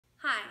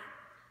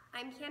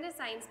I'm Candace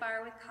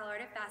Einsbar with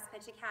Colorado Fast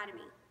Pitch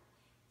Academy.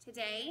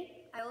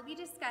 Today, I will be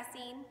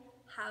discussing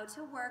how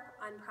to work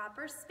on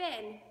proper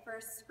spin for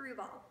a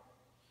screwball.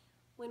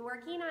 When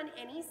working on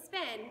any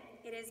spin,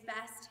 it is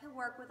best to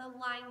work with a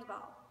lined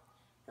ball.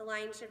 The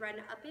line should run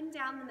up and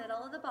down the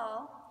middle of the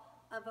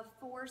ball of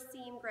a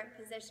 4-seam grip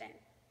position.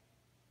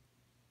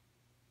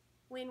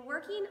 When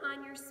working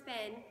on your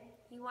spin,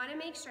 you want to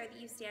make sure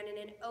that you stand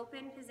in an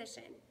open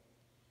position,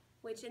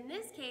 which in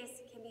this case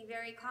can be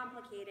very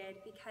complicated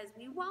because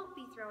we won't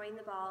be throwing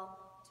the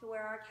ball to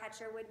where our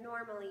catcher would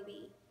normally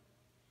be.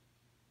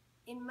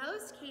 In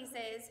most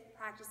cases,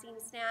 practicing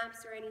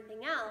snaps or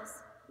anything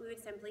else, we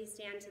would simply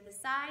stand to the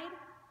side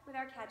with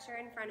our catcher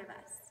in front of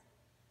us.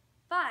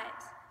 But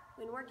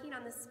when working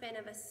on the spin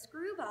of a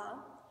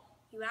screwball,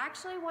 you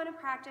actually want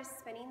to practice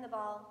spinning the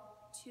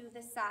ball to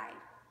the side.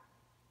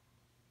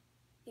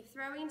 If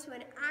throwing to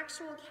an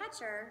actual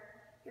catcher,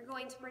 you're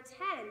going to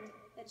pretend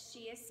that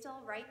she is still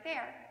right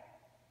there.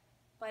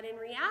 But in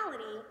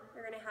reality,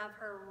 you're going to have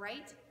her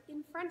right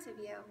in front of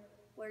you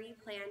where you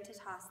plan to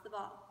toss the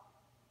ball.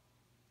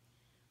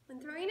 When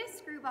throwing a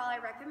screwball, I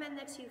recommend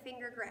the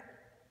 2-finger grip.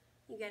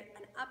 You get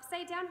an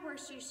upside down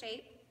horseshoe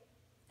shape,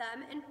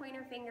 thumb and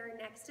pointer finger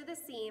next to the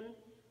seam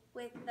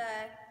with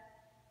the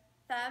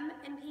thumb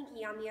and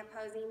pinky on the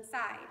opposing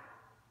side.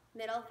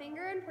 Middle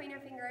finger and pointer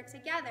finger are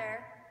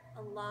together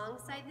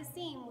alongside the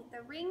seam with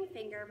the ring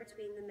finger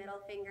between the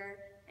middle finger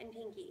and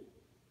pinky.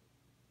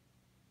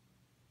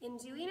 In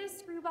doing a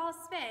screwball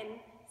spin,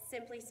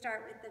 simply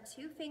start with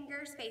the 2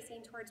 fingers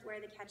facing towards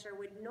where the catcher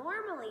would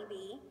normally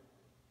be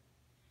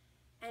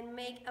and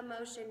make a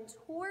motion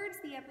towards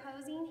the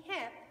opposing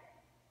hip.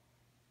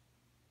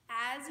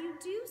 As you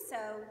do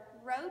so,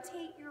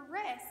 rotate your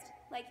wrist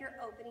like you're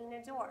opening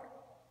a door.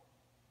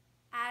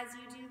 As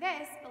you do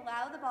this,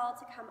 allow the ball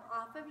to come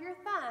off of your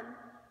thumb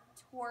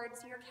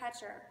towards your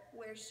catcher,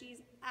 where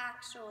she's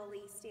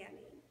actually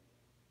standing.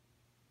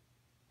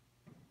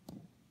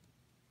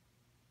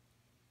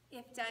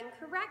 If done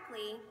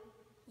correctly,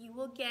 you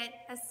will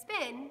get a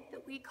spin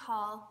that we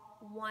call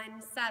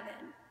 1-7.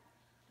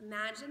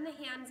 Imagine the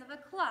hands of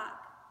a clock.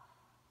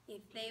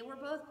 If they were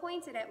both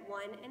pointed at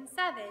 1 and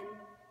 7,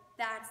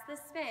 that's the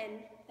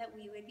spin that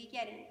we would be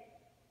getting.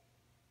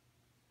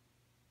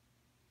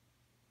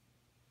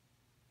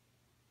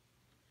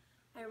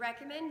 I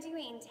recommend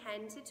doing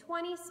 10 to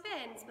 20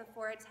 spins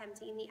before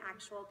attempting the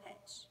actual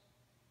pitch.